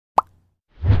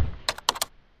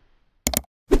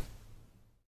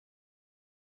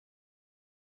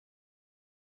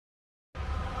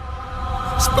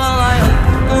Spotlight,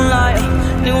 moonlight,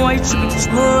 nigga, why you trippin', just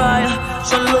Mariah?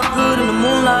 Tryna look good in the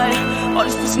moonlight. All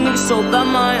these pussy niggas so bad,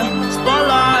 Maya.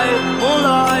 Spotlight,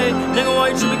 moonlight, nigga, why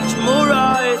you trippin', get your mood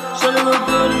right? Tryna look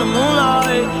good in the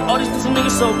moonlight. All these pussy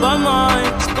niggas so bad,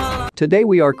 Maya. Today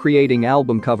we are creating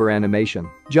album cover animation,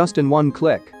 just in one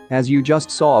click, as you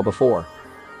just saw before.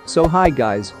 So hi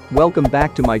guys, welcome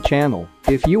back to my channel.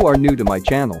 If you are new to my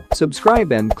channel,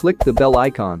 subscribe and click the bell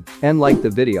icon, and like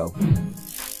the video.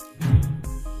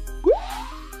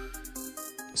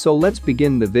 So let's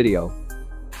begin the video.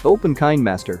 Open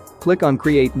Kinemaster, click on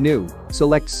Create New,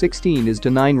 select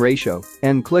 16:9 ratio,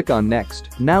 and click on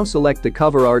Next. Now select the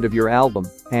cover art of your album,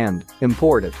 and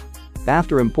import it.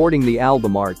 After importing the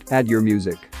album art, add your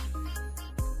music.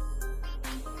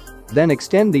 Then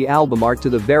extend the album art to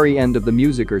the very end of the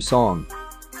music or song.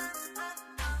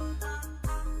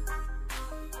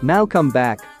 Now come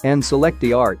back and select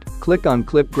the art, click on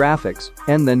Clip Graphics,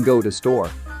 and then go to Store.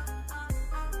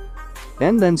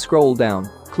 And then scroll down,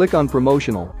 click on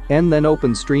Promotional, and then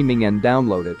open Streaming and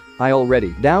download it. I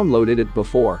already downloaded it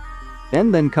before.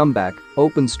 And then come back,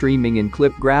 open Streaming in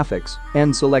Clip Graphics,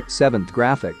 and select 7th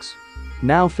Graphics.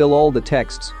 Now fill all the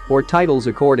texts or titles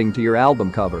according to your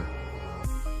album cover.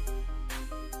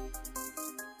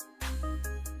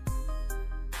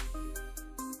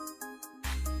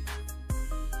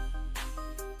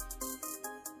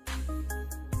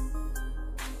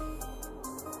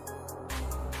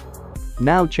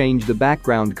 Now change the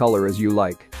background color as you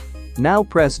like. Now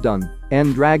press done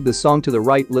and drag the song to the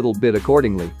right little bit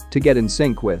accordingly to get in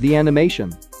sync with the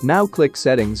animation. Now click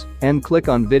Settings and click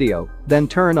on Video, then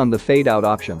turn on the fade out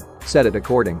option, set it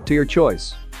according to your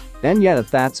choice. And yeah,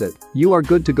 that's it, you are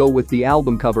good to go with the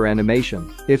album cover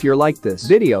animation. If you like this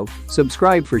video,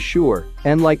 subscribe for sure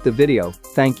and like the video.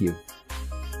 Thank you.